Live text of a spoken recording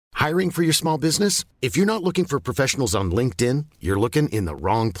Hiring for your small business? If you're not looking for professionals on LinkedIn, you're looking in the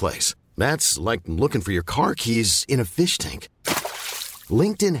wrong place. That's like looking for your car keys in a fish tank.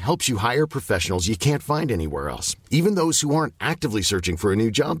 LinkedIn helps you hire professionals you can't find anywhere else, even those who aren't actively searching for a new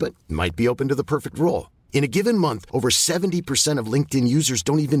job but might be open to the perfect role. In a given month, over 70% of LinkedIn users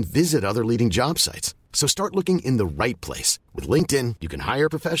don't even visit other leading job sites. So start looking in the right place. With LinkedIn, you can hire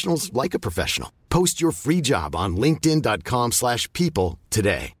professionals like a professional. Post your free job on linkedin.com/people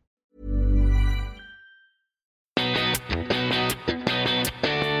today.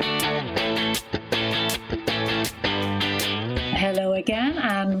 Hello again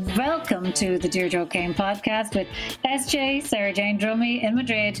and welcome to the Deirdre O'Kane podcast with SJ, Sarah Jane Drummy in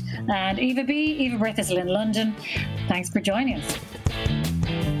Madrid and Eva Berthasell in London. Thanks for joining us.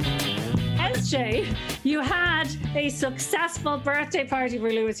 SJ, you had a successful birthday party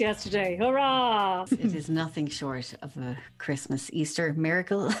for Lewis yesterday. Hurrah! It is nothing short of a Christmas Easter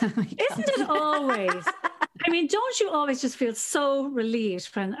miracle. Isn't it always? I mean, don't you always just feel so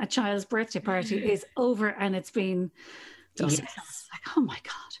relieved when a child's birthday party is over and it's been done? Yes. Like, oh my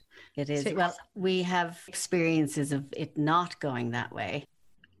God. It is. Well, we have experiences of it not going that way.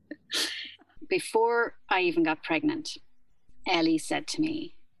 Before I even got pregnant, Ellie said to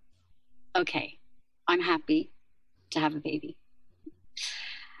me, okay, I'm happy to have a baby,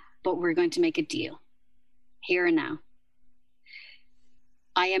 but we're going to make a deal here and now.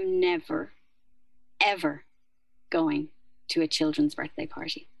 I am never, ever going to a children's birthday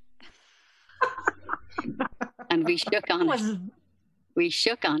party. And we shook on it. We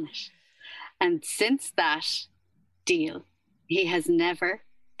shook on it. And since that deal, he has never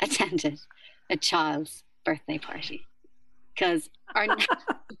attended a child's birthday party. Because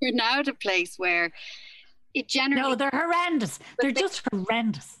we're now at a place where it generally... No, they're horrendous. They're just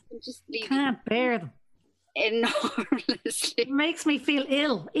horrendous. Just can't bear them. Enormously. It makes me feel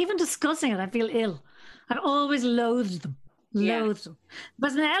ill. Even discussing it, I feel ill. I've always loathed them. Loathed them.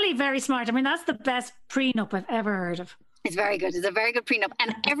 Wasn't Ellie very smart? I mean, that's the best prenup I've ever heard of. It's very good. It's a very good prenup.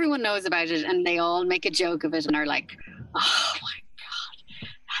 And everyone knows about it and they all make a joke of it and are like, oh my God,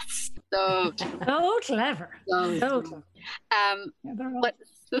 that's so clever. So clever. But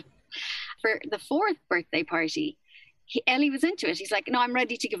for the fourth birthday party, Ellie was into it. He's like, no, I'm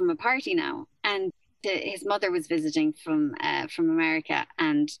ready to give him a party now. And his mother was visiting from America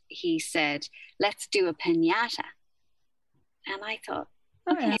and he said, let's do a piñata. And I thought,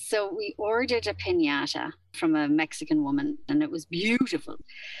 okay. Oh, yeah. So we ordered a piñata from a Mexican woman and it was beautiful.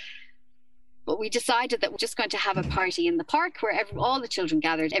 But we decided that we're just going to have a party in the park where all the children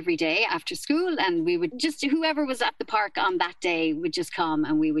gathered every day after school, and we would just, whoever was at the park on that day would just come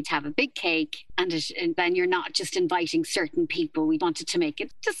and we would have a big cake, and then you're not just inviting certain people. We wanted to make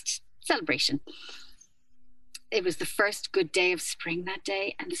it just celebration. It was the first good day of spring that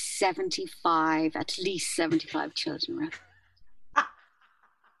day, and at least 75 children were.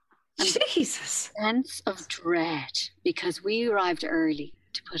 Jesus. Sense of dread because we arrived early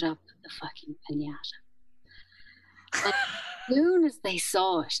to put up the fucking piñata. But as soon as they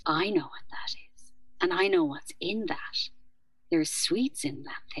saw it, I know what that is. And I know what's in that. There's sweets in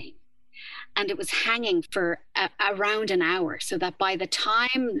that thing. And it was hanging for around an hour, so that by the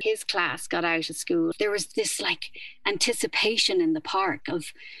time his class got out of school, there was this like anticipation in the park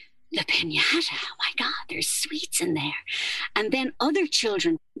of the piñata. Oh my God, there's sweets in there. And then other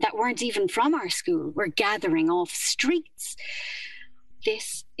children that weren't even from our school were gathering off streets.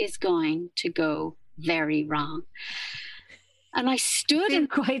 This is going to go very wrong. And I stood and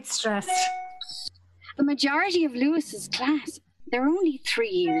quite stressed. The majority of Lewis's class, they're only 3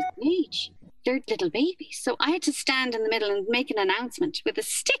 years of age. They're little babies. So I had to stand in the middle and make an announcement with a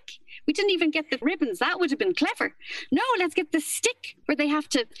stick. We didn't even get the ribbons. That would have been clever. No, let's get the stick where they have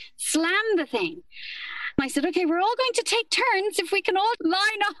to slam the thing. And I said, okay, we're all going to take turns if we can all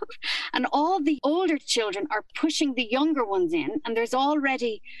line up. And all the older children are pushing the younger ones in. And there's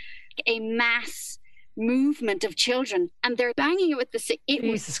already a mass movement of children. And they're banging it with the stick.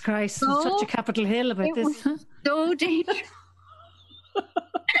 Jesus Christ, there's such a Capitol Hill about this. So dangerous.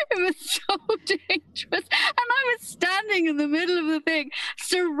 It was so dangerous. And I was standing in the middle of the thing,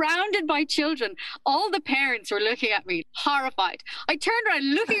 surrounded by children. All the parents were looking at me, horrified. I turned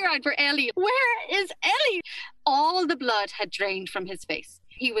around, looking around for Ellie. Where is Ellie? All the blood had drained from his face.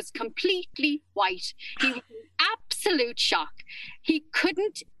 He was completely white. He was in absolute shock. He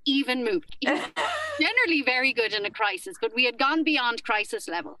couldn't even move. He was generally very good in a crisis, but we had gone beyond crisis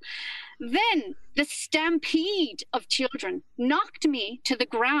level. Then the stampede of children knocked me to the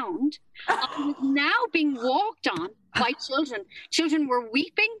ground. I was now being walked on by children. Children were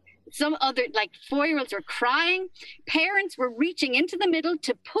weeping. some other, like 4-year-olds were crying. Parents were reaching into the middle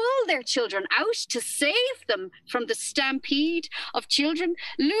to pull their children out to save them from the stampede of children.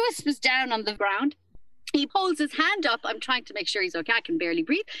 Lewis was down on the ground. He holds his hand up. I'm trying to make sure he's okay. I can barely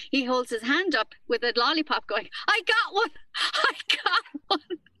breathe. He holds his hand up with a lollipop going, I got one. I got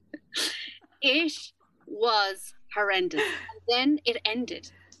one. It was horrendous. And then it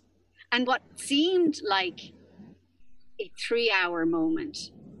ended. And what seemed like a 3-hour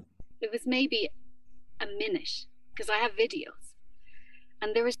moment, it was maybe a minute, because I have videos.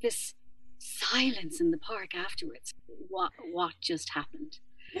 And there was this silence in the park afterwards. What just happened?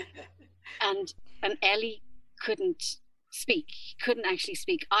 And Ellie couldn't speak. He couldn't actually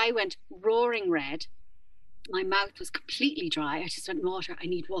speak. I went roaring red. My mouth was completely dry. I just went, water. I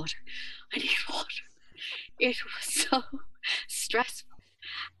need water. I need water. It was so stressful.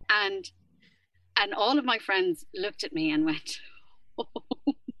 And all of my friends looked at me and went, oh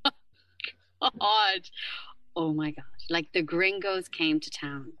my God. Oh my God. Like the gringos came to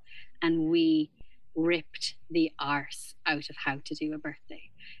town and we ripped the arse out of how to do a birthday.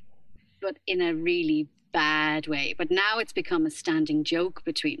 But in a really bad way. But now it's become a standing joke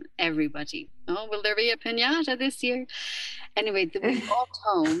between everybody. Oh, will there be a piñata this year? Anyway, we walked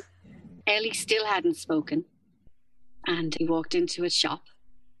home. Ellie still hadn't spoken. And he walked into a shop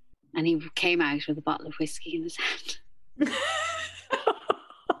and he came out with a bottle of whiskey in his hand.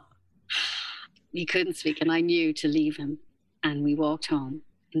 He couldn't speak and I knew to leave him. And we walked home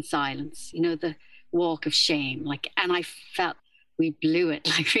in silence. You know, the walk of shame. And I felt we blew it,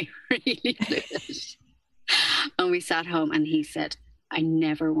 like we really blew it. And we sat home and he said, I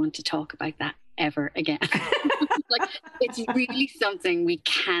never want to talk about that ever again. Like, it's really something we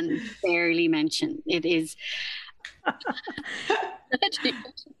can barely mention. It is.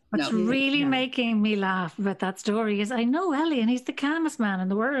 What's really making me laugh about that story is I know Ellie and he's the calmest man in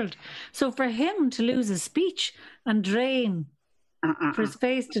the world. So for him to lose his speech and drain, for his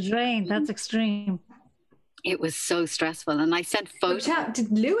face to drain, that's extreme. It was so stressful. And I sent photos.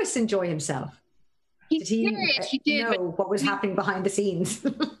 Did Lewis enjoy himself? Did he know what was happening behind the scenes?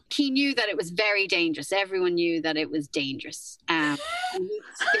 He knew that it was very dangerous. Everyone knew that it was dangerous.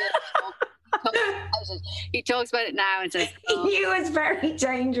 He talks about it now and says, he knew it was very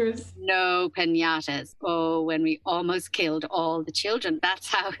dangerous. No piñatas. Oh, when we almost killed all the children. That's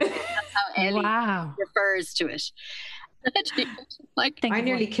how Ellie refers to it. I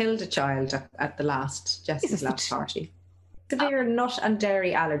nearly killed a child at the Jess's last party. Severe nut and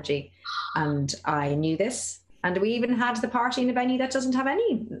dairy allergy, and I knew this. And we even had the party in a venue that doesn't have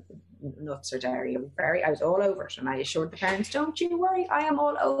any nuts or dairy. I was all over it, and I assured the parents, "Don't you worry, I am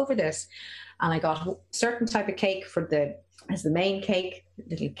all over this." And I got a certain type of cake as the main cake,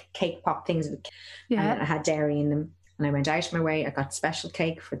 little cake pop things, and I had dairy in them. And I went out of my way. I got special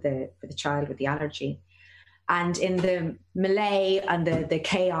cake for the child with the allergy. And in the melee and the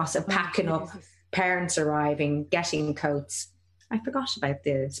chaos of packing up, parents arriving, getting coats, I forgot about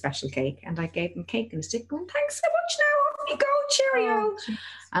the special cake and I gave them cake and a stick going, thanks so much now, off you go, cheerio.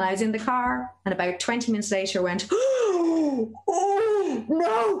 And I was in the car and about 20 minutes later I went, no.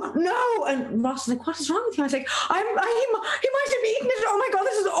 And Ross was like, what is wrong with you? I was like, he might have eaten it. Oh my God,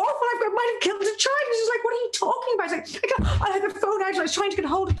 this is awful. I might have killed a child. He was like, what are you talking about? I was like, I had the phone out and I was trying to get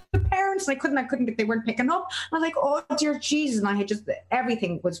hold of the parents and I couldn't, they weren't picking up. And I was like, oh dear Jesus. And I had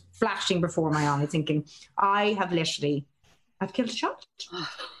everything was flashing before my eyes thinking, I've killed a child. Do you know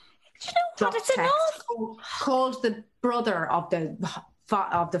what? It's enough. Called the brother of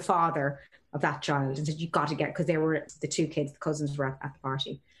the father of that child and said, you got to get, because they were the two kids, the cousins were at the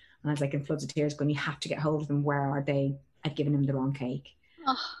party. And I was like in floods of tears going, you have to get hold of them. Where are they? I'd given him the wrong cake.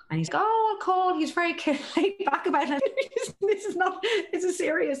 And he's like, I'll call. He's very laid back about it. This is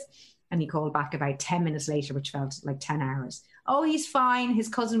serious. And he called back about 10 minutes later, which felt like 10 hours. Oh, he's fine. His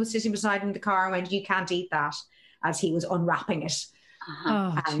cousin was sitting beside him in the car and went, you can't eat that, as he was unwrapping it.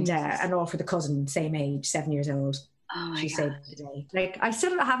 And all for the cousin, same age, 7 years old. She saved the day. Like, I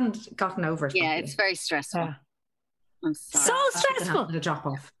still haven't gotten over it. Yeah, it's very stressful. Yeah. I'm sorry. So stressful. The drop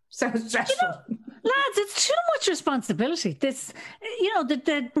off. So stressful. Lads, it's too much responsibility. This,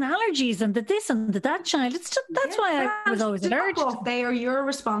 the allergies and the this and the that child. That's why I was always allergic. They are your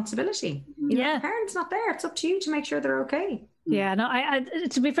responsibility. The parent's not there. It's up to you to make sure they're okay. Yeah, no, I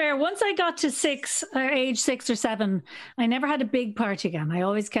to be fair, once I got to age 6 or 7, I never had a big party again. I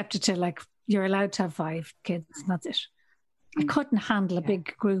always kept it to like, you're allowed to have 5 kids, and that's it. I couldn't handle a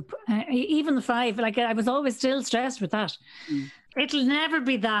big group. Even the 5, like I was always still stressed with that. It'll never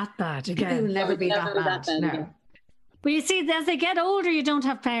be that bad again. It'll never be that bad. No. But you see, as they get older, you don't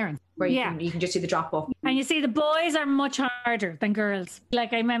have parents. where you can just do the drop off. And you see, the boys are much harder than girls.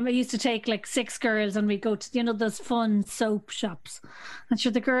 Like I remember I used to take like 6 girls and we go to, those fun soap shops. And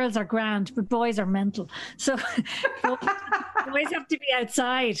sure, the girls are grand, but boys are mental. So boys have to be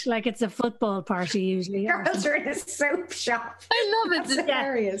outside, like it's a football party usually. Girls are in a soap shop. I love it. That's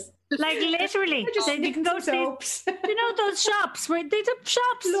hilarious. Like literally, you can go to soaps. those shops where they do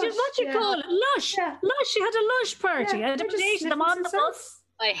shops. Lush, what do you call it? Lush. Yeah. Lush. You had a Lush party. Yeah, I had a date them on the bus.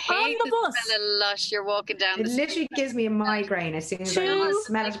 I hate the smell of Lush. You're walking down It the street. literally gives me a migraine as soon as I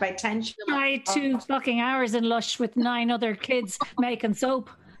smell it by 10. Try 2 fucking hours in Lush with 9 other kids making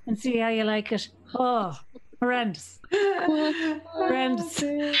soap and see how you like it. Oh, horrendous. Horrendous.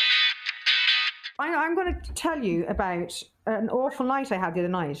 I'm going to tell you about an awful night I had the other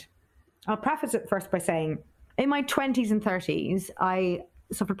night. I'll preface it first by saying, in my 20s and 30s, I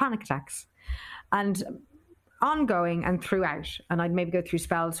suffered panic attacks. And ongoing and throughout. And I'd maybe go through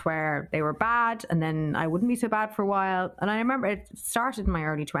spells where they were bad and then I wouldn't be so bad for a while. And I remember it started in my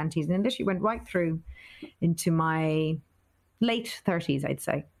early 20s and literally went right through into my late 30s, I'd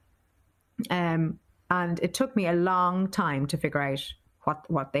say. And it took me a long time to figure out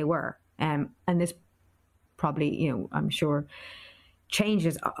what they were. And this probably, I'm sure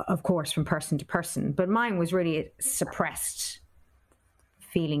changes, of course, from person to person. But mine was really suppressed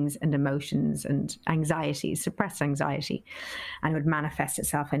feelings and emotions and anxiety, suppressed anxiety, and it would manifest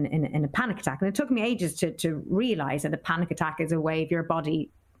itself in a panic attack. And it took me ages to realize that a panic attack is a way of your body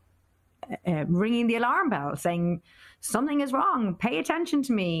ringing the alarm bell, saying something is wrong, pay attention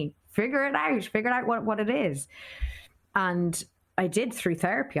to me, figure it out what it is. And I did, through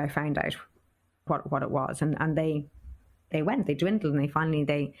therapy, I found out what it was, and they dwindled, and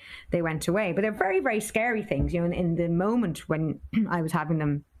they went away. But they're very, very scary things. In the moment when I was having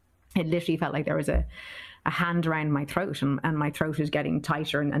them, it literally felt like there was a hand around my throat, and my throat was getting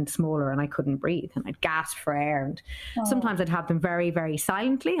tighter and smaller, and I couldn't breathe, and I'd gasp for air. And sometimes I'd have them very, very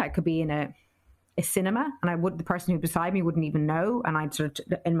silently. I could be in a cinema, and the person who beside me wouldn't even know, and I'd sort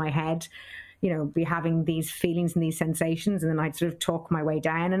of, in my head, be having these feelings and these sensations, and then I'd sort of talk my way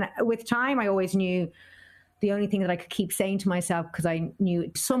down. And with time, I always knew the only thing that I could keep saying to myself, because I knew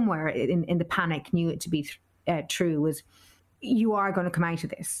it somewhere in the panic, knew it to be true, was, you are going to come out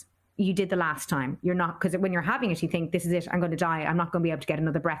of this. You did the last time. You're not, because when you're having it, you think, this is it. I'm going to die. I'm not going to be able to get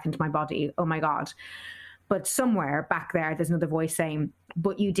another breath into my body. Oh my God. But somewhere back there's another voice saying,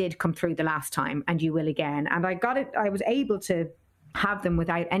 but you did come through the last time and you will again. And I got it. I was able to have them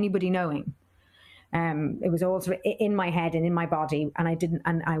without anybody knowing. It was all sort of in my head and in my body,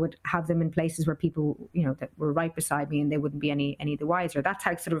 and I would have them in places where people, that were right beside me, and they wouldn't be any the wiser. That's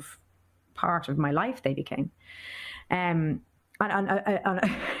how sort of part of my life they became. And a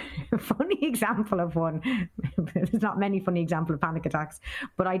funny example of one, there's not many funny examples of panic attacks,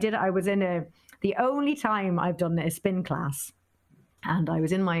 but I was in the only time I've done a spin class. And I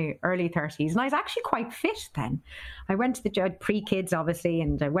was in my early 30s, and I was actually quite fit then. I went to the pre-kids, obviously,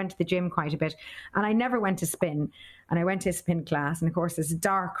 and I went to the gym quite a bit. And I never went to spin. And I went to a spin class, and of course, there's a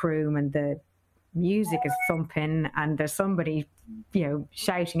dark room, and the music is thumping, and there's somebody,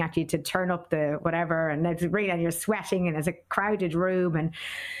 shouting at you to turn up the whatever, and you're sweating, and it's a crowded room, and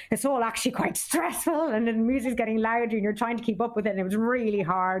it's all actually quite stressful, and the music's getting louder, and you're trying to keep up with it, and it was really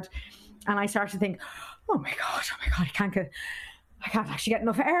hard. And I started to think, oh my God, I can't actually get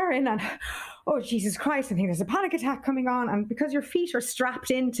enough air in, and oh Jesus Christ, I think there's a panic attack coming on. And because your feet are strapped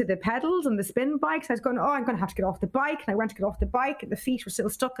into the pedals and the spin bikes, I was going, I'm going to have to get off the bike. And I went to get off the bike, and the feet were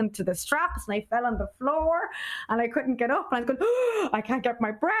still stuck into the straps, and I fell on the floor, and I couldn't get up, and I was going, I can't get my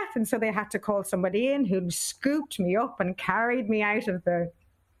breath. And so they had to call somebody in who scooped me up and carried me out of the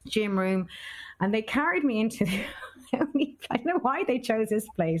gym room, and they carried me into I don't know why they chose this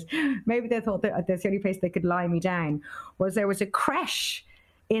place. Maybe they thought that that's the only place they could lie me down. There was a creche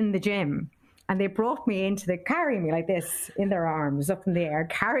in the gym, and they brought me carrying me like this in their arms up in the air,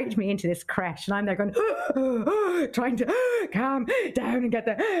 carried me into this creche, and I'm there going, trying to calm down and get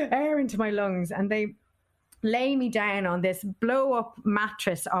the air into my lungs. And they lay me down on this blow up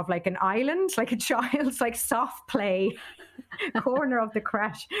mattress of like an island, like a child's like soft play corner of the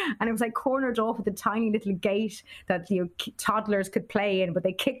creche, and it was like cornered off with a tiny little gate that toddlers could play in, but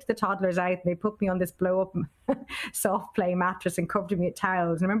they kicked the toddlers out, and they put me on this blow up soft play mattress and covered me with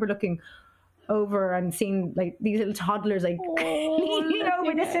towels. And I remember looking over and seeing like these little toddlers like leaning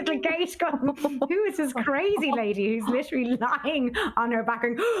over this little gate going, who is this crazy lady who's literally lying on her back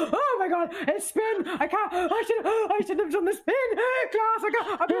going, oh my God, it's spin, I should have done the spin class,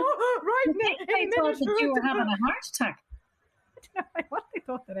 I'm right in the thought that you were having a heart attack. What they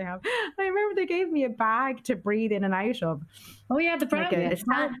thought that I have. I remember they gave me a bag to breathe in and out of. Oh yeah, the brown. They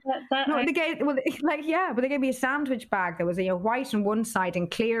gave me a sandwich bag that was white on one side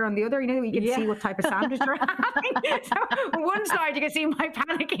and clear on the other. You could see what type of sandwich you're having. So on one side you can see my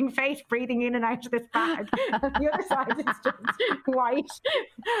panicking face breathing in and out of this bag. On the other side it's just white.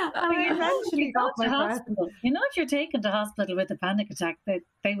 And I eventually got my hospital. If you're taken to hospital with a panic attack,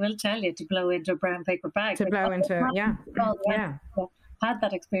 they will tell you to blow into a brown paper bag. Had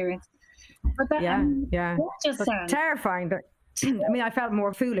that experience. But just terrifying. I felt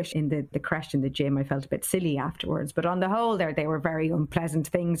more foolish in the creche in the gym. I felt a bit silly afterwards. But on the whole, they were very unpleasant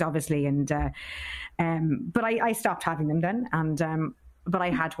things, obviously. And but I stopped having them then. And but I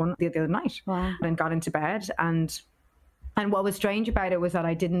had one the other night and got into bed. And what was strange about it was that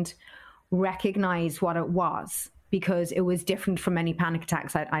I didn't recognize what it was, because it was different from any panic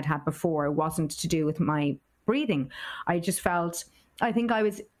attacks I'd had before. It wasn't to do with my breathing. I just felt, I think I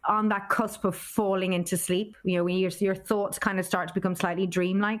was on that cusp of falling into sleep. When your thoughts kind of start to become slightly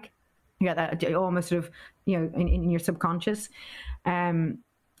dreamlike. That almost sort of, in your subconscious. And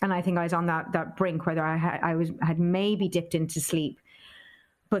I think I was on that brink where I had maybe dipped into sleep,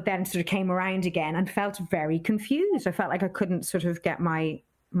 but then sort of came around again and felt very confused. I felt like I couldn't sort of get my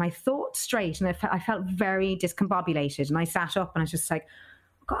thoughts straight, and I felt very discombobulated. And I sat up and I was just like,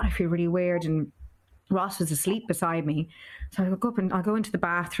 God, I feel really weird. And Ross was asleep beside me. So I go up and I'll go into the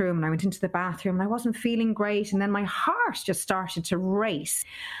bathroom, and I went into the bathroom and I wasn't feeling great. And then my heart just started to race,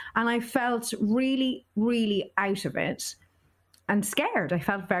 and I felt really, really out of it and scared. I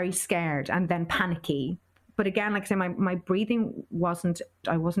felt very scared and then panicky. But again, like I say, my breathing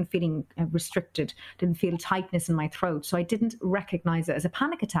I wasn't feeling restricted, didn't feel tightness in my throat. So I didn't recognize it as a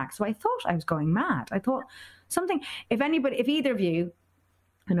panic attack. So I thought I was going mad. I thought something, if either of you,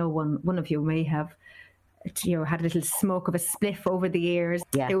 I know one of you may have, had a little smoke of a spliff over the ears.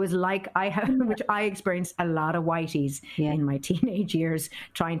 Yeah. It was like which I experienced a lot of whiteys in my teenage years,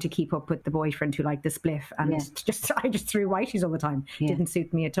 trying to keep up with the boyfriend who liked the spliff. And I just threw whiteys all the time. Didn't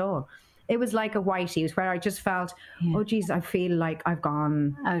suit me at all. It was like a whitey. It was where I just felt, oh, geez, I feel like I've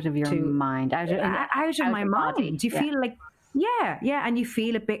gone out of your mind, out of my mind. Do you feel like, and you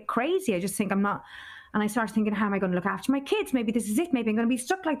feel a bit crazy. I just think I'm not. And I started thinking, how am I going to look after my kids? Maybe this is it. Maybe I'm going to be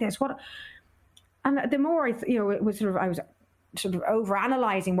stuck like this. What? And the more it was I was sort of over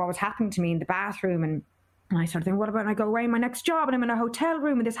analyzing what was happening to me in the bathroom, and I started thinking, what about when I go away in my next job and I'm in a hotel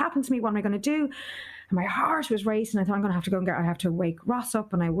room and this happens to me? What am I going to do? And my heart was racing. I thought, I'm going to have to go I have to wake Ross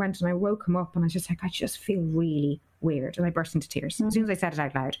up. And I went and I woke him up, and I was just like, I just feel really weird. And I burst into tears. As soon as I said it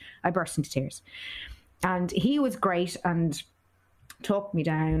out loud, I burst into tears. And he was great and talked me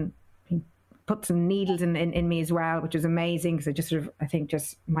down. He put some needles in me as well, which was amazing, because I just sort of,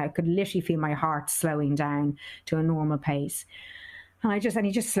 I could literally feel my heart slowing down to a normal pace. And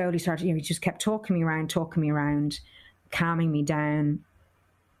he just slowly started, he just kept talking me around, calming me down.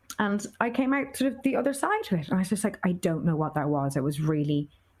 And I came out sort of the other side of it. And I was just like, I don't know what that was. It was really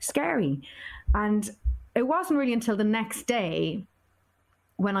scary. And it wasn't really until the next day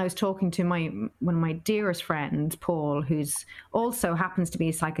when I was talking to one of my dearest friends, Paul, who's also happens to be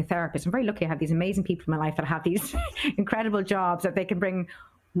a psychotherapist. I'm very lucky I have these amazing people in my life that have these incredible jobs that they can bring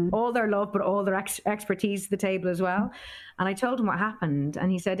all their love, but all their expertise to the table as well. And I told him what happened,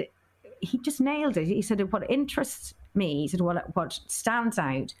 and he said, he just nailed it. He said, what interests me, he said, what stands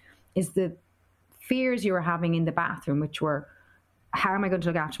out is the fears you were having in the bathroom, which were, how am I going to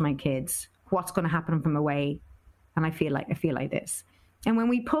look after my kids? What's going to happen if I'm away? And I feel like this. And when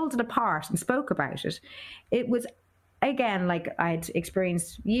we pulled it apart and spoke about it, it was, again, like I'd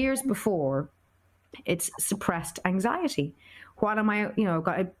experienced years before, it's suppressed anxiety. What am I, I've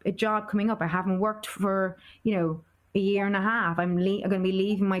got a job coming up. I haven't worked for, a year and a half. I'm going to be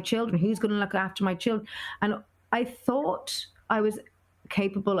leaving my children. Who's going to look after my children? And I thought I was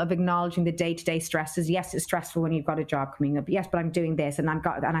capable of acknowledging the day-to-day stresses. Yes, it's stressful when you've got a job coming up. Yes, but I'm doing this and I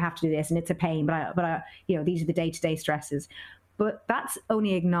have to do this and it's a pain. But I these are the day-to-day stresses. But that's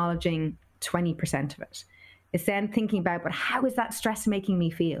only acknowledging 20% of it. It's then thinking about, but how is that stress making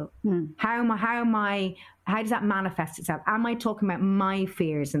me feel? How does that manifest itself? Am I talking about my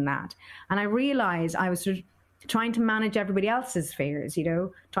fears in that? And I realized I was sort of trying to manage everybody else's fears,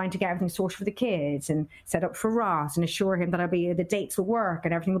 trying to get everything sorted for the kids and set up for Ross and assure him that the dates will work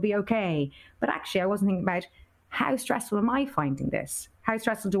and everything will be okay. But actually I wasn't thinking about, how stressful am I finding this? How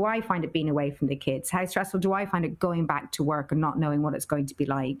stressful do I find it being away from the kids? How stressful do I find it going back to work and not knowing what it's going to be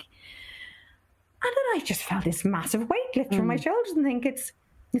like? And then I just felt this massive weight lift from my shoulders, and think it's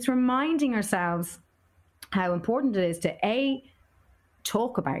reminding ourselves how important it is to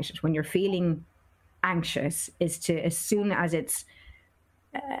talk about it when you're feeling anxious, is to, as soon as it's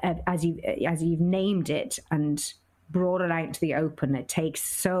as you've named it and brought it out to the open, it takes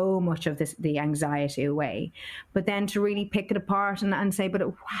so much of the anxiety away. But then to really pick it apart and say, but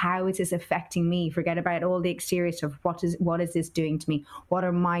how is this affecting me? Forget about all the exterior stuff. What is this doing to me? What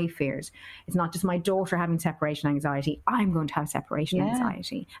are my fears? It's not just my daughter having separation anxiety. I'm going to have separation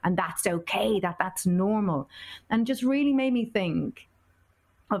anxiety, and that's okay. That's normal. And just really made me think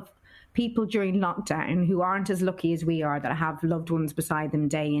of people during lockdown who aren't as lucky as we are, that have loved ones beside them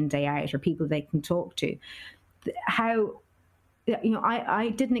day in, day out, or people they can talk to. How,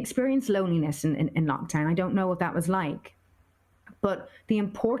 I didn't experience loneliness in lockdown. I don't know what that was like, but the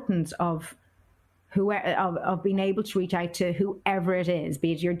importance of being able to reach out to whoever it is,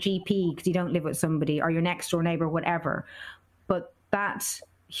 be it your GP because you don't live with somebody, or your next door neighbor, whatever. But that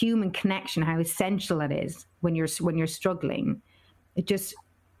human connection, how essential it is when you're struggling, it just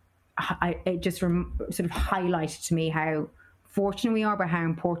sort of highlighted to me how fortunate we are, but how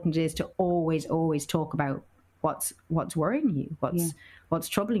important it is to always talk about what's worrying you, what's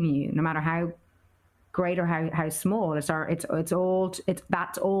troubling you, no matter how great or how small. That's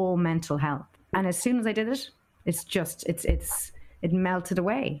all mental health. And as soon as I did it, it melted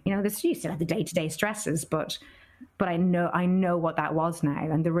away. You still have the day-to-day stresses, but I know what that was now,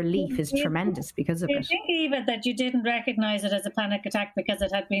 and the relief is tremendous because of it. Do you think, Eva, that you didn't recognize it as a panic attack because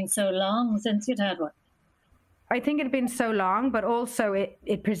it had been so long since you'd had one? I think it had been so long, but also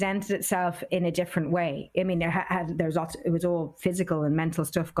it presented itself in a different way. I mean, it was all physical and mental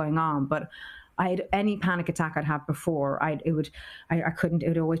stuff going on, but any panic attack I'd have before, it would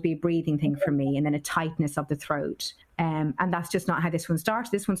always be a breathing thing for me, and then a tightness of the throat. And that's just not how this one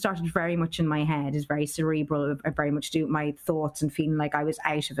started. This one started very much in my head. It's very cerebral, very much to do with my thoughts and feeling like I was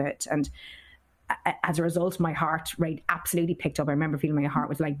out of it. And as a result, my heart rate absolutely picked up. I remember feeling my heart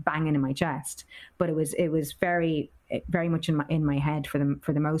was like banging in my chest, but it was very, very much in my head for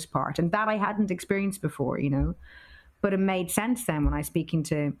the most part, and that I hadn't experienced before, But it made sense then when I was speaking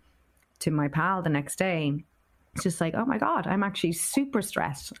to my pal the next day. It's just like, oh my God, I'm actually super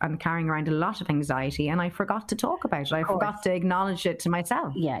stressed and carrying around a lot of anxiety, and I forgot to talk about it. I forgot to acknowledge it to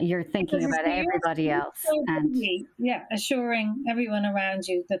myself. Yeah, you're thinking about everybody else. And assuring everyone around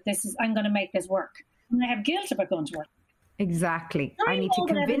you that I'm going to make this work. And I have guilt about going to work. Exactly. I need to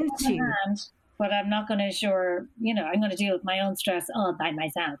convince you. But I'm not going to assure, I'm going to deal with my own stress all by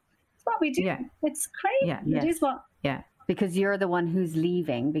myself. It's what we do. Yeah. It's crazy. Yeah. It is what... Yeah. Because you're the one who's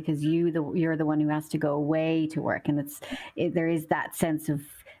leaving, because you're the one who has to go away to work, and there is that sense of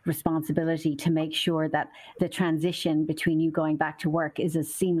responsibility to make sure that the transition between you going back to work is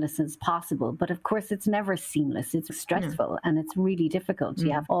as seamless as possible. But of course, it's never seamless. It's stressful and it's really difficult.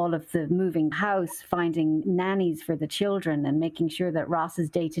 You have all of the moving house, finding nannies for the children, and making sure that Ross's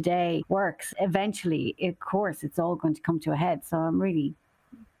day-to-day works. Eventually, of course, it's all going to come to a head. So I'm really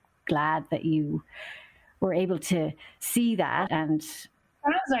glad that you were able to see that. And sounds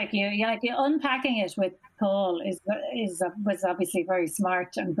like you unpacking it with Paul was obviously a very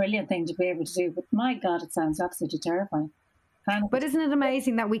smart and brilliant thing to be able to do. But my God, it sounds absolutely terrifying. But isn't it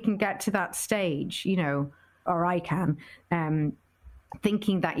amazing that we can get to that stage, or I can,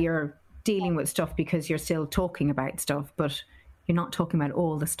 thinking that you're dealing with stuff because you're still talking about stuff, but you're not talking about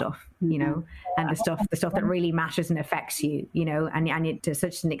all the stuff, and the stuff that really matters and affects you, and to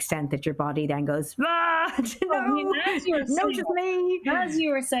such an extent that your body then goes, notice me. As you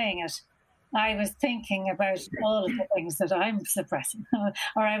were saying it, I was thinking about all of the things that I'm suppressing,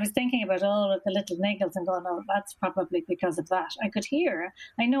 or I was thinking about all of the little niggles and going, oh, that's probably because of that.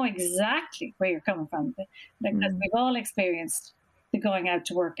 I know exactly where you're coming from, because we've all experienced the going out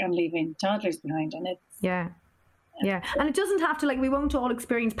to work and leaving toddlers behind, and it's Yeah, and it doesn't have to, we won't all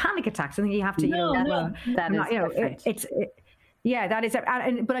experience panic attacks. I think you have to, that is,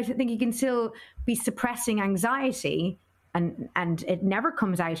 but I think you can still be suppressing anxiety, and it never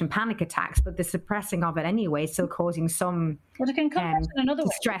comes out in panic attacks, but the suppressing of it anyway is still causing some it can come out in another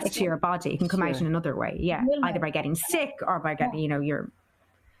stress to your body. It can come out in another way, either by getting sick or by getting, your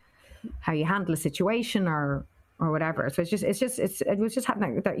how you handle a situation or whatever. So it was just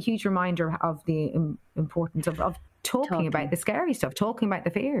having that huge reminder of the importance of talking about the scary stuff, talking about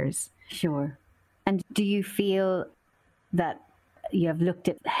the fears. Sure. And do you feel that you have looked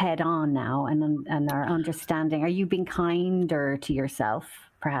at head on now and are understanding? Are you being kinder to yourself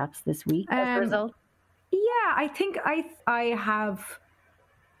perhaps this week as a result? Yeah, I think I have.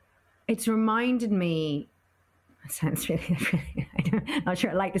 It's reminded me. It sounds really, I'm not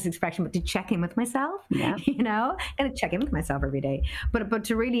sure I like this expression, but to check in with myself, and check in with myself every day. But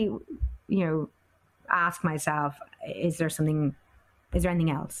to really, ask myself, is there something is there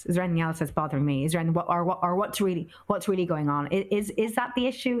anything else? Is there anything else that's bothering me? Is there any, what's really going on? Is that the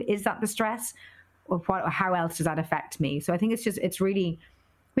issue? Is that the stress? Or how else does that affect me? So I think it's really,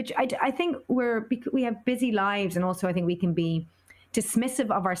 which I think we have busy lives, and also I think we can be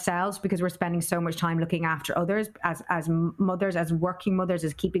dismissive of ourselves because we're spending so much time looking after others as mothers, as working mothers,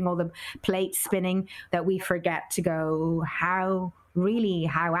 as keeping all the plates spinning, that we forget to go, how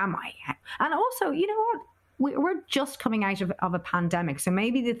am I? And also, you know what? We're just coming out of a pandemic. So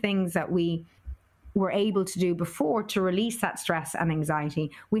maybe the things that we were able to do before to release that stress and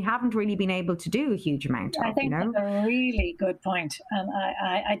anxiety, we haven't really been able to do a huge amount of, I think that's a really good point. And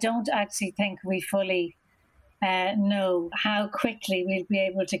I don't actually think we fully know how quickly we'll be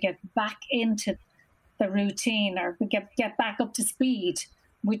able to get back into the routine or get back up to speed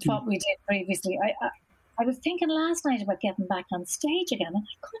with what we did previously. I was thinking last night about getting back on stage again, and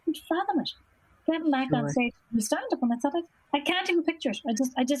I couldn't fathom it. Getting back on stage, you stand up, and I thought, I can't even picture it.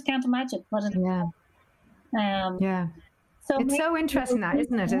 I just can't imagine what it is. So it's so interesting, that,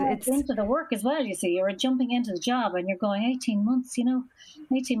 isn't it? It's into the work as well. You see, you're jumping into the job, and you're going 18 months. 18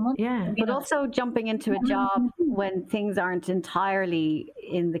 months. Yeah, but also jumping into a job when things aren't entirely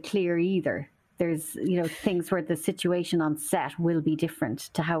in the clear either. There's things where the situation on set will be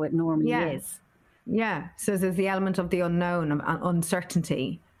different to how it normally is. Yeah. So there's the element of the unknown, of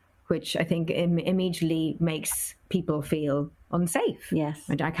uncertainty, which I think immediately makes people feel unsafe. Yes.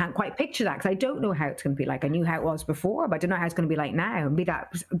 And I can't quite picture that because I don't know how it's going to be like. I knew how it was before, but I don't know how it's going to be like now. And be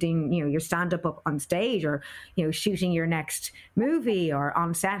that doing, your stand up on stage, or, shooting your next movie, or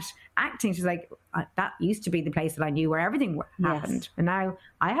on set acting. She's like, that used to be the place that I knew where everything happened. And now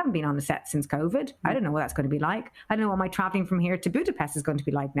I haven't been on a set since COVID. I don't know what that's going to be like. I don't know what my traveling from here to Budapest is going to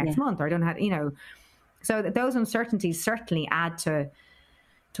be like next month, or I don't have, so those uncertainties certainly add to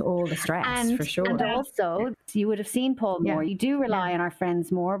all the stress, for sure. And also, you would have seen Paul more. You do rely on our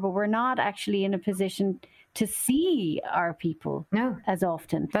friends more, but we're not actually in a position to see our people as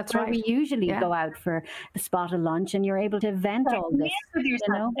often. That's right. We usually go out for a spot of lunch, and you're able to vent all this. With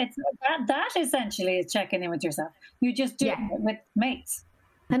yourself. It's that essentially is checking in with yourself. You just do it with mates.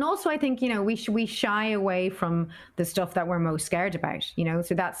 And also, I think, we shy away from the stuff that we're most scared about,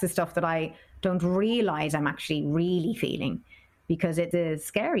 so that's the stuff that I don't realize I'm actually really feeling, because it's the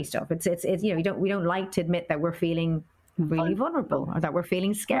scary stuff. It's we don't like to admit that we're feeling really vulnerable, or that we're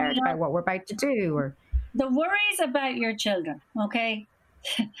feeling scared about what we're about to do, or the worries about your children. Okay.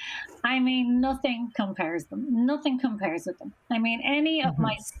 I mean, nothing compares with them. I mean, any of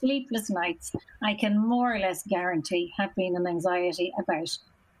my sleepless nights, I can more or less guarantee have been an anxiety about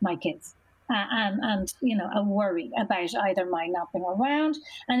my kids. And a worry about either my not being around.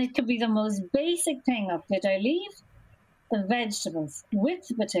 And it could be the most basic thing of, did I leave the vegetables with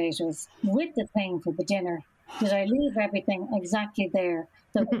the potatoes, with the thing for the dinner? Did I leave everything exactly there?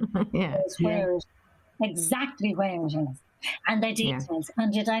 Exactly where it is. And the details.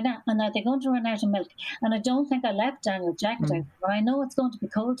 And did I not? And are they going to run out of milk? And I don't think I left Daniel's jacket out, but I know it's going to be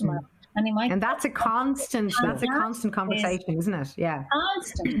cold tomorrow. And he might. And that's a constant conversation, isn't it? Yeah.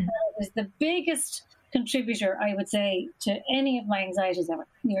 Constant. Is the biggest contributor, I would say, to any of my anxieties ever.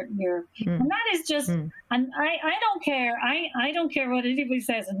 And that is just, and I don't care. I don't care what anybody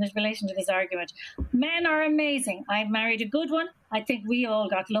says in relation to this argument. Men are amazing. I've married a good one. I think we all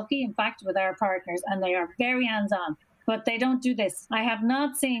got lucky, in fact, with our partners, and they are very hands-on. But they don't do this. I have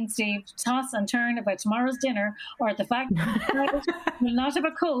not seen Steve toss and turn about tomorrow's dinner, or the fact that he will not have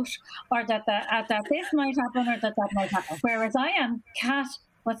a coat, or that this might happen, or that might happen. Whereas I am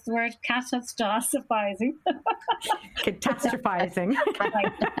catastrophizing. Catastrophizing. Cat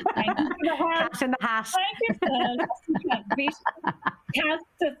in the hat. Thank you,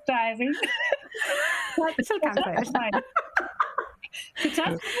 catastrophizing. I still can't say it.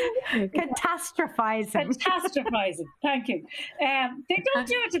 Catastrophizing. Thank you. They don't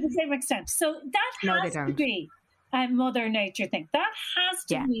do it to the same extent. So that has to be a Mother Nature thing. That has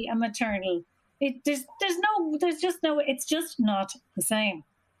to be a maternal. It's just not the same.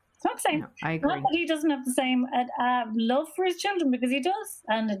 It's not the same. No, I agree. Not that he doesn't have the same love for his children, because he does,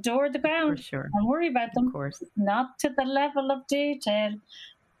 and adore the ground, for sure, and worry about them. Of course. Not to the level of detail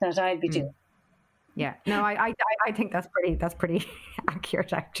that I'd be doing. Yeah, no, I think that's pretty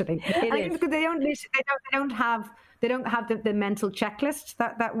accurate, actually. It is, because they don't have the mental checklist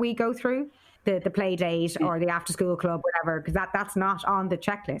that we go through, the play date or the after school club, whatever, because that's not on the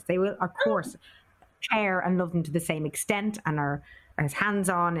checklist. They will, of course, care and love them to the same extent, and are as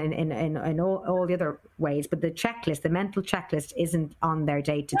hands-on in all the other ways, but the mental checklist isn't on their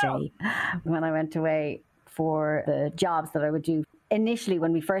day-to-day. When I went away for the jobs that I would do initially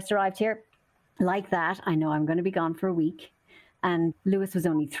when we first arrived here, like that, I know I'm going to be gone for a week. and Lewis was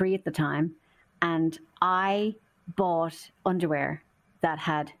only 3 at the time. And I bought underwear that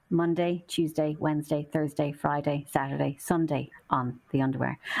had Monday, Tuesday, Wednesday, Thursday, Friday, Saturday, Sunday on the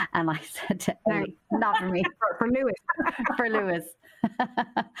underwear. And I said to Ellie, not for me, for Lewis. for Lewis.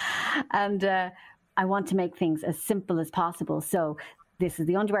 And I want to make things as simple as possible. So this is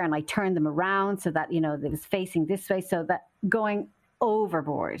the underwear, and I turned them around so that, you know, it was facing this way, so that going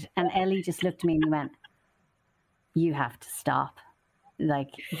overboard. And Ellie just looked at me and went, you have to stop. Like,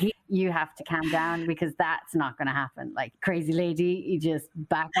 you have to calm down, because that's not going to happen. Like, crazy lady, you just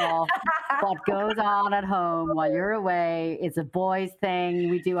back off. What goes on at home while you're away is a boys'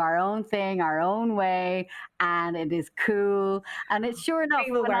 thing. We do our own thing, our own way, and it is cool. And it's sure enough.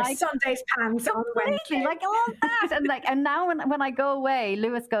 We will wear Sunday's pants on Wednesday. Like all that. And now when I go away,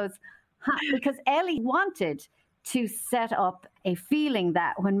 Lewis goes, huh, because Ellie wanted to set up a feeling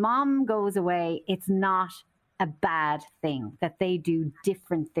that when mom goes away, it's not a bad thing, that they do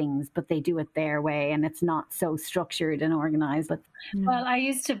different things, but they do it their way, and it's not so structured and organized. But well, I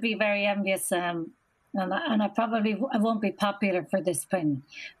used to be very envious, and I won't be popular for this opinion,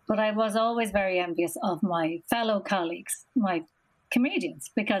 but I was always very envious of my fellow colleagues, my comedians,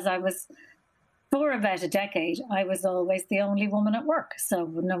 because I was, for about a decade, I was always the only woman at work. So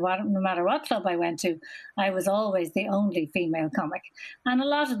no matter what club I went to, I was always the only female comic. And a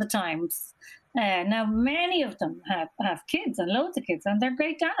lot of the times, now many of them have kids, and loads of kids, and they're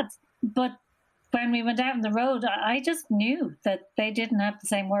great dads. But when we went out on the road, I just knew that they didn't have the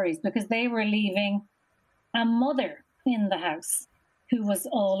same worries, because they were leaving a mother in the house who was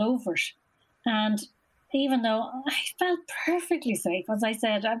all over it. And even though I felt perfectly safe, as I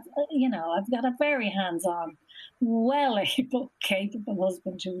said, I've got a very hands-on, well-able, capable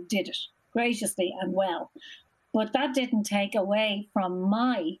husband who did it graciously and well. But that didn't take away from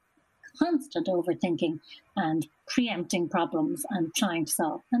my constant overthinking and preempting problems and trying to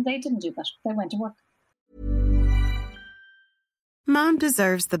solve. And they didn't do that. They went to work. Mom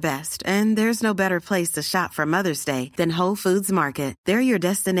deserves the best, and there's no better place to shop for Mother's Day than Whole Foods Market. They're your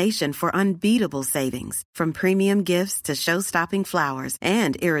destination for unbeatable savings, from premium gifts to show-stopping flowers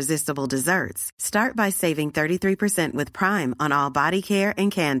and irresistible desserts. Start by saving 33% with Prime on all body care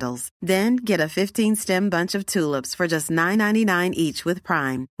and candles. Then get a 15-stem bunch of tulips for just $9.99 each with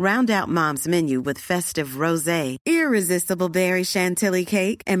Prime. Round out Mom's menu with festive rosé, irresistible berry chantilly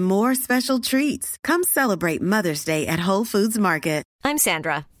cake, and more special treats. Come celebrate Mother's Day at Whole Foods Market. I'm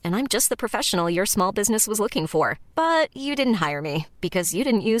Sandra, and I'm just the professional your small business was looking for. But you didn't hire me because you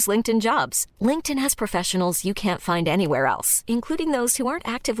didn't use LinkedIn Jobs. LinkedIn has professionals you can't find anywhere else, including those who aren't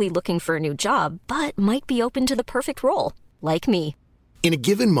actively looking for a new job, but might be open to the perfect role, like me. In a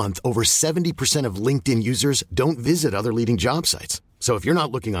given month, over 70% of LinkedIn users don't visit other leading job sites. So if you're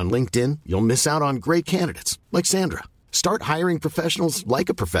not looking on LinkedIn, you'll miss out on great candidates like Sandra. Start hiring professionals like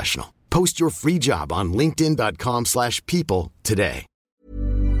a professional. Post your free job on linkedin.com/people today.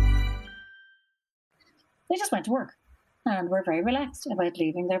 They just went to work and were very relaxed about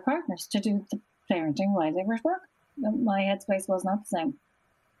leaving their partners to do the parenting while they were at work. My headspace was not the same.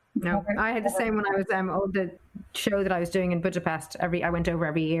 No, I had the same when I was the show that I was doing in Budapest. I went over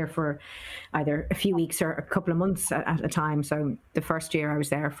every year for either a few weeks or a couple of months at a time. So the first year I was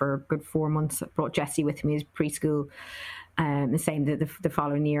there for a good 4 months. I brought Jessie with me as preschool. The same the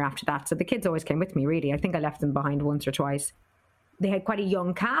following year after that. So the kids always came with me, really. I think I left them behind once or twice. They had quite a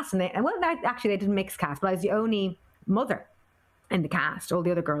young cast, and they didn't mix cast, but I was the only mother in the cast. All the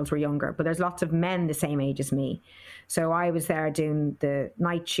other girls were younger, but there's lots of men the same age as me. So I was there doing the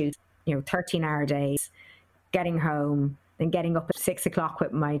night shoot, 13-hour days, getting home, then getting up at 6 o'clock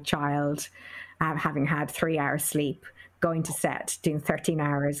with my child, having had 3 hours sleep, going to set, doing 13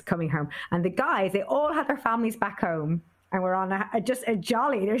 hours, coming home. And the guys, they all had their families back home. And we're on just a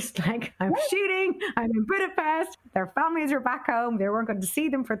jolly. They're just like, I'm shooting, I'm in Budapest. Their families are back home. They weren't going to see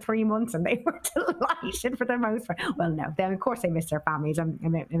them for 3 months, and they were delighted for the most part. Well, no, then of course they miss their families. I'm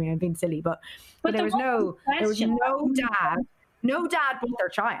being silly, but there was no dad. No dad brought their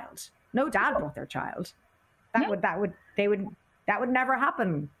child. No dad brought their child. That would never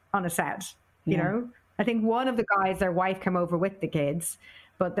happen on a set. You know, I think one of the guys, their wife came over with the kids,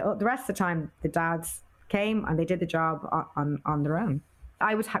 but the rest of the time the dads came and they did the job on their own.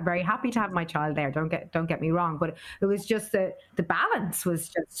 I was very happy to have my child there. Don't get me wrong, but it was just the balance was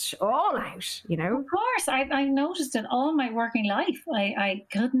just all out. Of course, I noticed it all my working life. I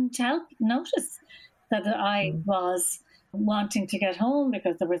couldn't help notice that I was wanting to get home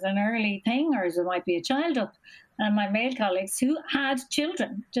because there was an early thing, or there might be a child up, and my male colleagues who had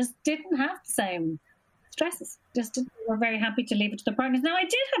children just didn't have the same stresses. Just were very happy to leave it to their partners. Now, I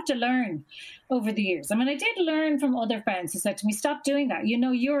did have to learn over the years. I mean, I did learn from other friends who said to me, stop doing that. You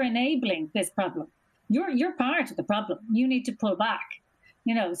know, you're enabling this problem. You're part of the problem. You need to pull back.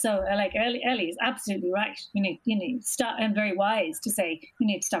 You know, so like Ellie is absolutely right. You need to stop, and very wise to say you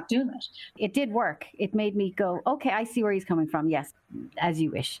need to stop doing that. It did work. It made me go, okay, I see where he's coming from. Yes, as you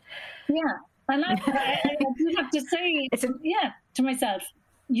wish. Yeah, and I do have to say, to myself,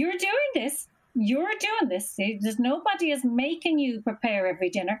 you're doing this. You're doing this. There's nobody is making you prepare every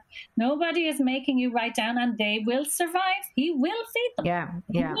dinner. Nobody is making you write down, and they will survive. He will feed them. Yeah.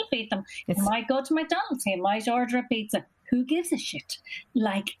 He will feed them. He might go to McDonald's. He might order a pizza. Who gives a shit?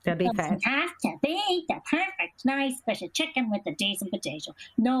 Like, they'll be fed. Pasta, the perfect, nice bit of chicken with a decent potato.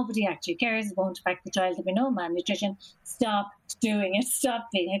 Nobody actually cares. It won't affect the child. There'll be no malnutrition. Stop doing it. Stop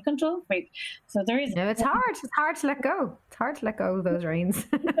being a control freak. So there is. No, it's hard. It's hard to let go. It's hard to let go of those reins.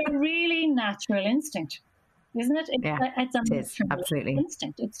 It's a really natural instinct, isn't it? It's a natural absolutely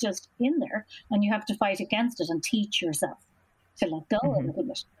instinct. It's just in there, and you have to fight against it and teach yourself to let go a little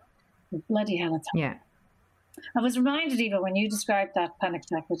bit. Bloody hell, it's hard. Yeah. I was reminded, Eva, when you described that panic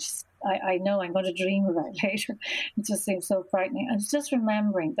attack, which I know I'm going to dream about later. It just seems so frightening. I was just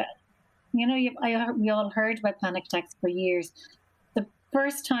remembering that, you know, we all heard about panic attacks for years. The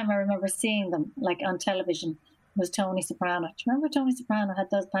first time I remember seeing them, like on television, was Tony Soprano. Do you remember Tony Soprano had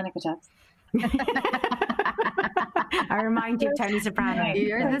those panic attacks? I remind you, Tony Soprano.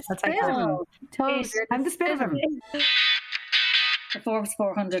 You're the spit of him. I'm the spit of him. The Forbes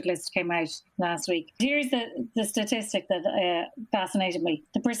 400 list came out last week. Here's the statistic that fascinated me.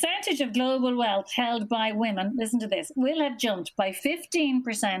 The percentage of global wealth held by women, listen to this, will have jumped by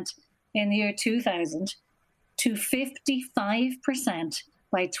 15% in the year 2000 to 55%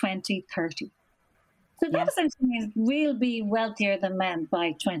 by 2030. So that essentially means we'll be wealthier than men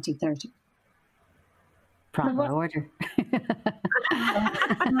by 2030. Proper order.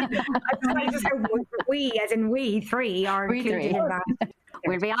 We, as in we three, are included in that.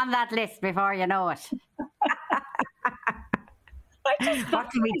 We'll be on that list before you know it. What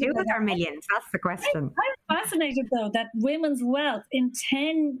can we do with our millions? That's the question. I'm fascinated, though, that women's wealth in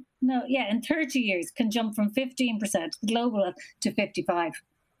 30 years can jump from 15% global to 55%.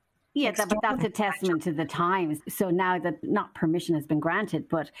 Yeah, that's a testament to the times. So now that not permission has been granted,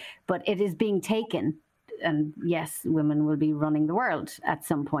 but it is being taken. And yes, women will be running the world at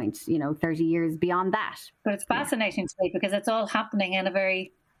some point, 30 years beyond that. But it's fascinating to me because it's all happening in a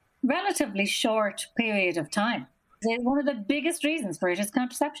very relatively short period of time. One of the biggest reasons for it is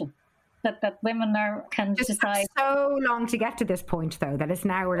contraception. That women can decide. So long to get to this point, though, that it's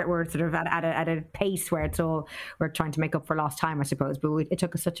now we're sort of at a pace where we're trying to make up for lost time, I suppose. But it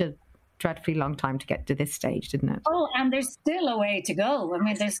took us such a dreadfully long time to get to this stage, didn't it? Oh, and there's still a way to go. I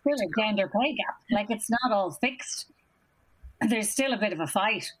mean, there's still a gender pay gap. Like, it's not all fixed. There's still a bit of a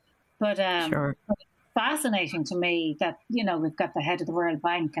fight. But sure. Fascinating to me that, we've got the head of the World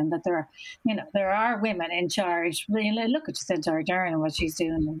Bank and that there are women in charge. Look at Jacinda Ardern and what she's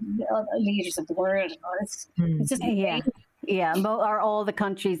doing, and the leaders of the world. It's just amazing. Yeah. Are all the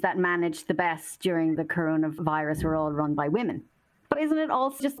countries that managed the best during the coronavirus were all run by women? But isn't it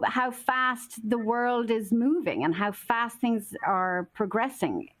also just how fast the world is moving and how fast things are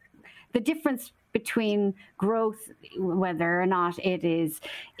progressing? The difference between growth, whether or not it is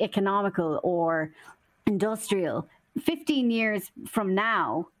economical or industrial, 15 years from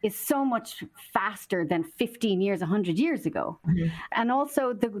now is so much faster than 15 years, 100 years ago. Mm-hmm. And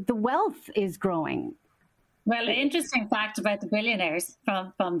also the wealth is growing. Well, the interesting fact about the billionaires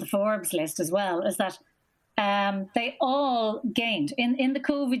from the Forbes list as well is that they all gained in the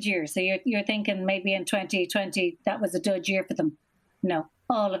COVID year. So you're thinking maybe in 2020 that was a dud year for them. No,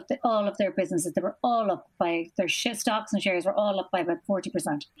 all of their businesses, they were all up by their stocks and shares were all up by about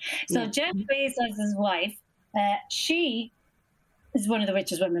 40%. So Jeff Bezos' wife, she is one of the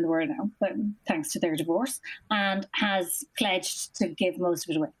richest women in the world now, but thanks to their divorce, and has pledged to give most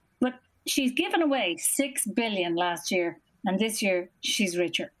of it away. But she's given away $6 billion last year, and this year she's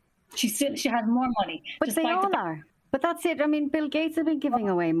richer. She has more money. But they all are. But that's it. I mean, Bill Gates has been giving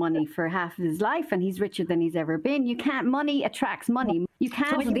away money for half of his life, and he's richer than he's ever been. Money attracts money. You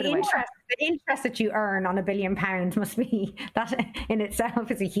can't give it away. The interest that you earn on £1 billion must be, that in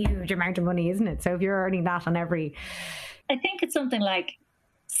itself is a huge amount of money, isn't it? So if you're earning that on every... I think it's something like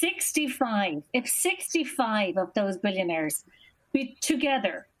 65. If 65 of those billionaires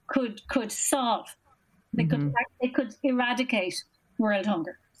together could solve, they could eradicate world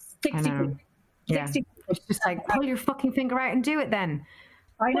hunger. 60 people. Yeah. 60 people. It's just like, pull your fucking finger out and do it then.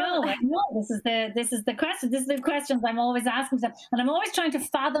 I know. This is the question. This is the questions I'm always asking them, and I'm always trying to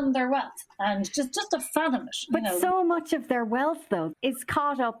fathom their wealth, and just to fathom it. But so much of their wealth, though, is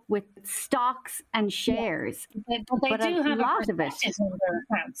caught up with stocks and shares. Yeah. But they do have a lot of it in their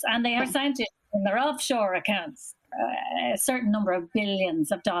accounts, and they are percentage in their offshore accounts. A certain number of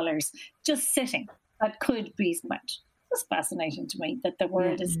billions of dollars just sitting that could be spent. It's fascinating to me that the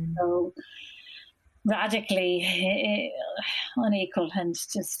world is so radically unequal, and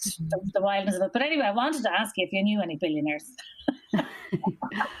just the wildness of it. But anyway, I wanted to ask you if you knew any billionaires. I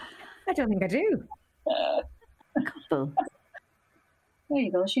don't think I do. A couple. There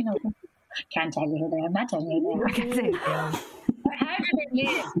you go. She knows. Can't tell you who they are. I'm not telling you who they are. I can say. How do they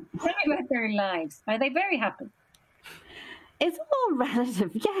live? Tell me about their lives. Are they very happy? It's all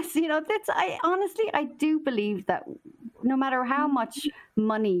relative. Yes, I do believe that no matter how much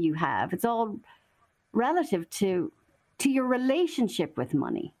money you have, it's all relative to your relationship with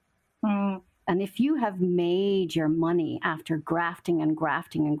money. And if you have made your money after grafting and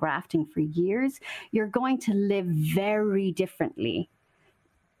grafting and grafting for years, you're going to live very differently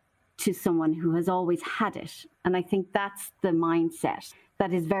to someone who has always had it. And I think that's the mindset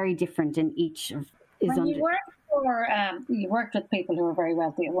that is very different in each of you worked with people who were very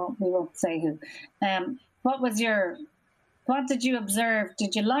wealthy. We won't say who. What did you observe?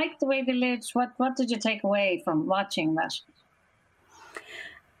 Did you like the way they lived? What did you take away from watching that?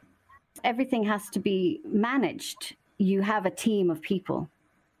 Everything has to be managed. You have a team of people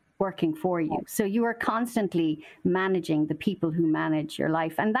working for you. So you are constantly managing the people who manage your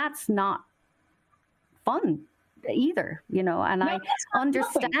life. And that's not fun either, and I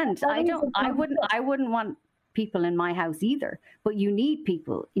understand. I wouldn't want people in my house either, but you need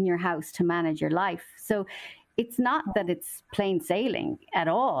people in your house to manage your life. So it's not that it's plain sailing at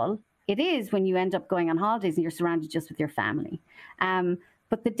all. It is when you end up going on holidays and you're surrounded just with your family.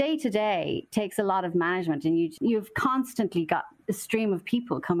 But the day-to-day takes a lot of management, and you've constantly got a stream of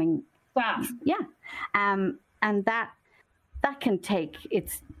people coming. Wow. Yeah. And that can take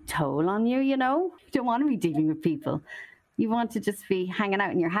its toll on you, You don't want to be dealing with people. You want to just be hanging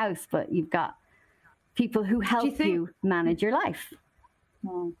out in your house, but you've got people who help you manage your life.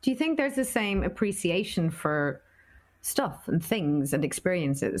 Do you think there's the same appreciation for stuff and things and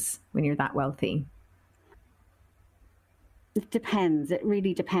experiences when you're that wealthy? It depends. It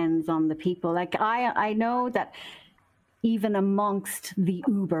really depends on the people. Like I know that even amongst the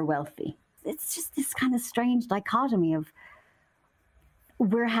uber wealthy, it's just this kind of strange dichotomy of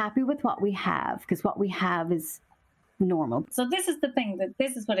we're happy with what we have because what we have is normal. So this is the thing,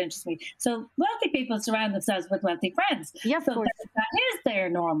 this is what interests me. So wealthy people surround themselves with wealthy friends. Yes, so of course. That is their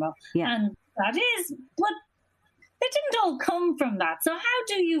normal. Yeah. And that is, but they didn't all come from that. So how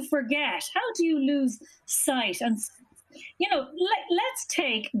do you forget? How do you lose sight? And, let's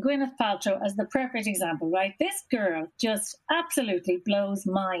take Gwyneth Paltrow as the perfect example, right? This girl just absolutely blows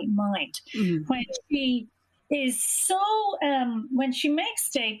my mind. When she is so, when she makes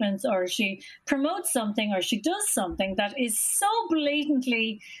statements or she promotes something or she does something that is so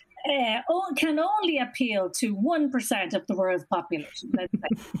blatantly, can only appeal to 1% of the world's population, let's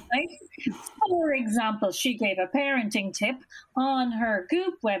say, right? For example, she gave a parenting tip on her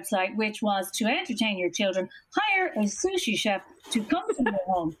Goop website, which was to entertain your children, hire a sushi chef to come to your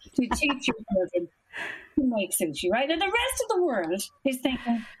home to teach your children to make sushi, right? And the rest of the world is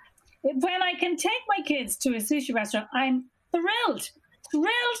thinking, when I can take my kids to a sushi restaurant, I'm thrilled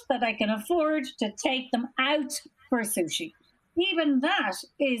that I can afford to take them out for sushi. Even that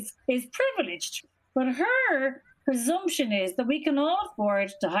is privileged. But her presumption is that we can all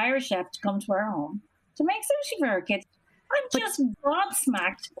afford to hire a chef to come to our home to make sushi for our kids. I'm just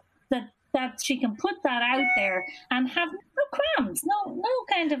gobsmacked that she can put that out there and have no qualms, no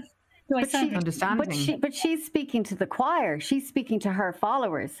kind of understanding. But she's speaking to the choir. She's speaking to her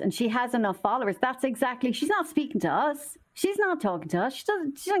followers, and she has enough followers. She's not speaking to us. She's not talking to us. She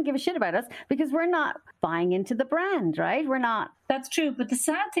doesn't give a shit about us because we're not buying into the brand, right? We're not. That's true. But the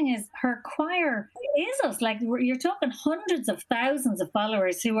sad thing is her choir is us. Like you're talking hundreds of thousands of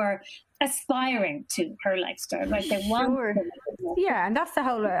followers who are aspiring to her lifestyle, right? They want. Yeah, and that's the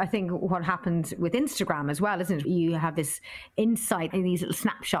whole, I think, what happened with Instagram as well, isn't it? You have this insight in these little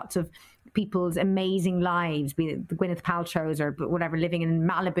snapshots of people's amazing lives, be it the Gwyneth Paltrows or whatever, living in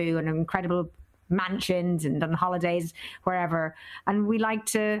Malibu and incredible mansions and on holidays, wherever. And we like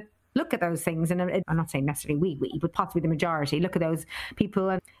to look at those things. And I'm not saying necessarily we, but possibly the majority, look at those people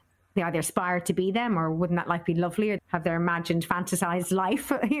and they either aspire to be them, or wouldn't that life be lovely, or have their imagined, fantasized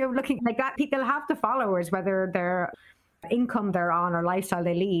life, looking like that. They'll have the followers, whether their income they're on or lifestyle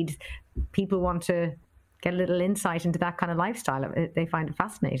they lead. People want to get a little insight into that kind of lifestyle. They find it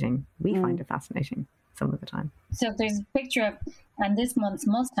fascinating. We find it fascinating some of the time. So there's a picture of, and this month's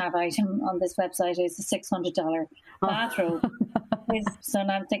must-have item on this website is a $600 bathrobe. So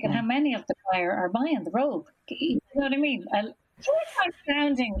now I'm thinking, how many of the buyer are buying the robe? You know what I mean?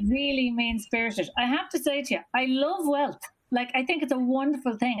 Sounding really mean-spirited. I have to say to you, I love wealth. Like, I think it's a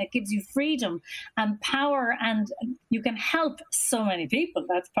wonderful thing. It gives you freedom and power, and you can help so many people.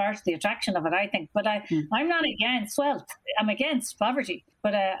 That's part of the attraction of it, I think. But I'm not against wealth. I'm against poverty.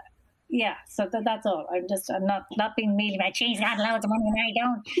 But yeah, so that's all. I'm not being mealy. My she's got loads of money and I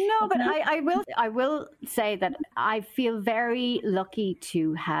don't. No, but I will say that I feel very lucky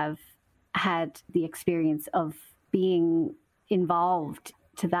to have had the experience of being involved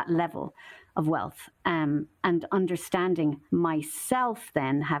to that level of wealth, and understanding myself,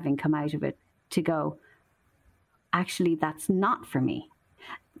 then having come out of it, to go, actually, that's not for me.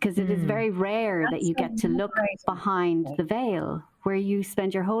 Because it is very rare that you get to look behind the veil, where you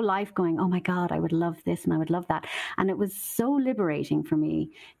spend your whole life going, oh my God, I would love this and I would love that. And it was so liberating for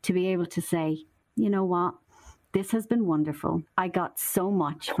me to be able to say, you know what, this has been wonderful. I got so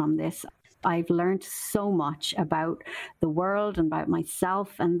much from this. I've learned so much about the world and about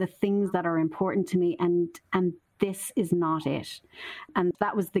myself and the things that are important to me. And this is not it. And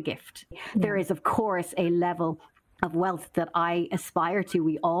that was the gift. Yeah. There is, of course, a level of wealth that I aspire to.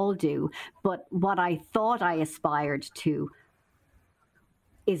 We all do. But what I thought I aspired to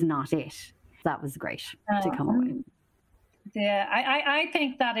is not it. That was great to come away. Yeah, I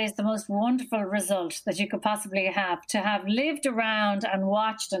think that is the most wonderful result that you could possibly have, to have lived around and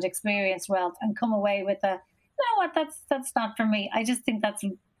watched and experienced wealth and come away with you know what, that's not for me. I just think that's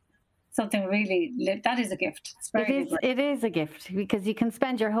something really, that is a gift. It is a gift, because you can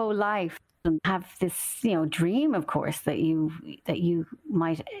spend your whole life and have this, you know, dream, of course, that you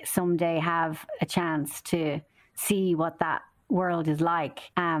might someday have a chance to see what that world is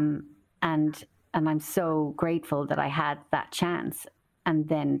like. And I'm so grateful that I had that chance. And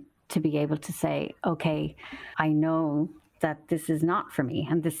then to be able to say, okay, I know that this is not for me.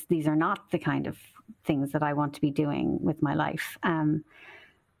 And these are not the kind of things that I want to be doing with my life.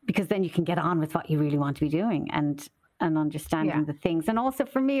 Because then you can get on with what you really want to be doing and understanding the things. And also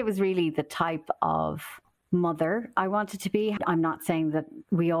for me, it was really the type of mother I wanted to be. I'm not saying that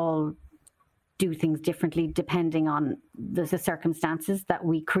we all do things differently depending on the circumstances that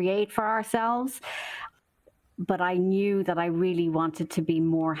we create for ourselves. But I knew that I really wanted to be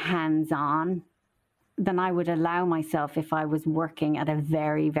more hands-on than I would allow myself if I was working at a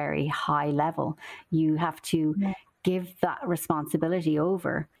very, very high level. You have to give that responsibility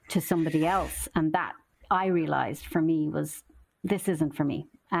over to somebody else. And that, I realized, for me was, this isn't for me.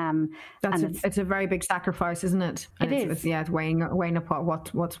 It's a very big sacrifice, isn't it? And it's weighing up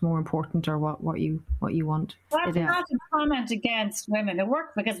what's more important, or what you want. That's not a comment against women who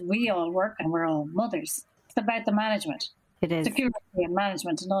work, because we all work and we're all mothers. It's about the management. It is security and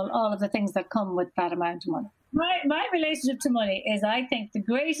management and all of the things that come with that amount of money. My relationship to money is, I think the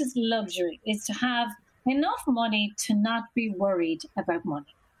greatest luxury is to have enough money to not be worried about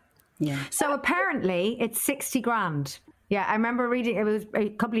money. Yeah. So apparently it's 60 grand. Yeah, I remember reading, it was a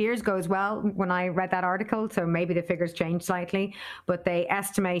couple of years ago as well, when I read that article, so maybe the figures changed slightly, but they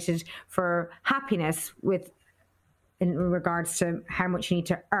estimated for happiness in regards to how much you need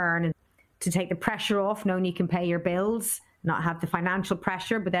to earn, and to take the pressure off, knowing you can pay your bills, not have the financial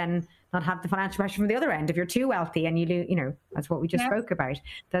pressure, but then not have the financial pressure from the other end. If you're too wealthy and that's what we just spoke about,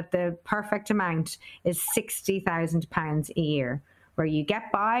 that the perfect amount is £60,000 a year. Where you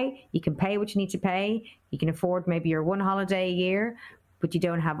get by, you can pay what you need to pay, you can afford maybe your one holiday a year, but you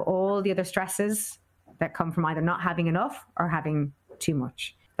don't have all the other stresses that come from either not having enough or having too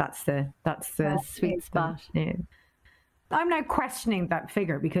much. That's the sweet spot. Yeah. I'm now questioning that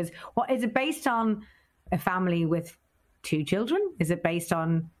figure, because what is it based on? A family with 2 children? Is it based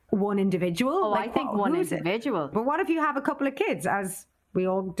on one individual? Oh, I think one individual. But what if you have a couple of kids, as we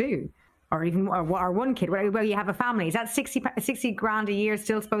all do? Or even or one kid, where you have a family. Is that 60 grand a year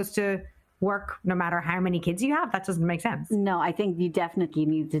still supposed to work no matter how many kids you have? That doesn't make sense. No, I think you definitely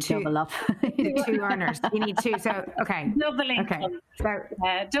need to double up. 2 earners. You need 2. So, okay. Double income. Okay.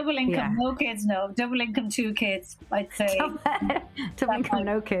 So, double income, no kids, no. Double income, 2 kids, I'd say. Double income,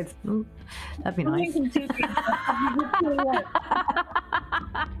 no kids. Ooh, that'd be nice. Double income, 2 kids.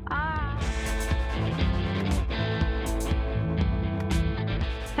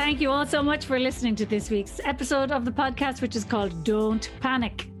 Thank you all so much for listening to this week's episode of the podcast, which is called Don't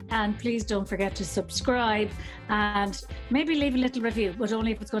Panic. And please don't forget to subscribe and maybe leave a little review, but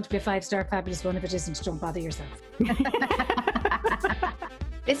only if it's going to be a 5-star fabulous one. If it isn't, don't bother yourself.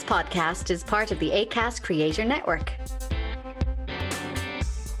 This podcast is part of the Acast Creator Network.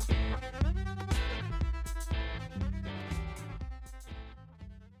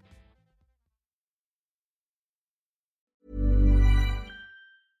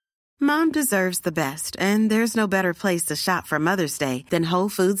 Mom deserves the best, and there's no better place to shop for Mother's Day than Whole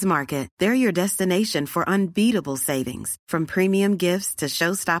Foods Market. They're your destination for unbeatable savings, from premium gifts to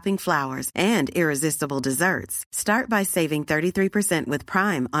show-stopping flowers and irresistible desserts. Start by saving 33% with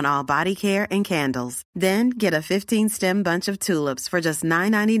Prime on all body care and candles. Then get a 15-stem bunch of tulips for just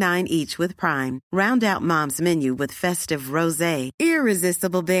 $9.99 each with Prime. Round out Mom's menu with festive rosé,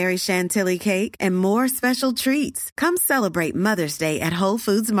 irresistible berry chantilly cake, and more special treats. Come celebrate Mother's Day at Whole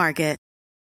Foods Market.